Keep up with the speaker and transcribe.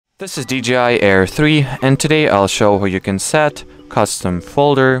This is DJI Air 3, and today I'll show how you can set custom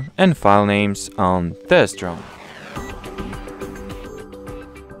folder and file names on this drone.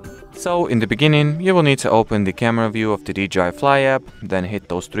 So in the beginning you will need to open the camera view of the DJI Fly app, then hit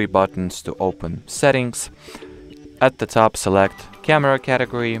those three buttons to open settings. At the top select camera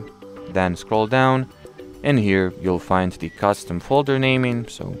category, then scroll down, and here you'll find the custom folder naming,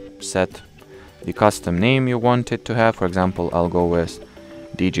 so set the custom name you want it to have. For example, I'll go with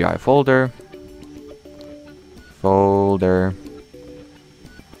DJI folder.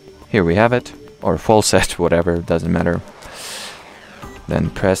 Here we have it, or full set, whatever, doesn't matter. Then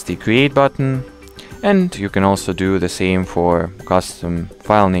press the create button, and you can also do the same for custom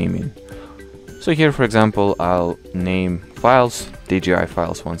file naming. So here, for example, I'll name files DJI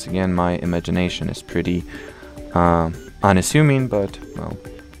files. Once again, my imagination is pretty unassuming, but well,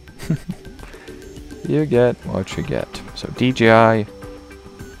 you get what you get. So DJI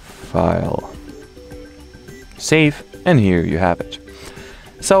file, save, and here you have it.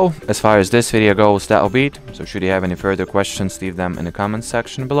 So as far as this video goes, that'll be it. So should you have any further questions, leave them in the comments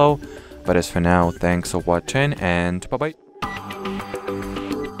section below. But as for now, thanks for watching, and bye bye.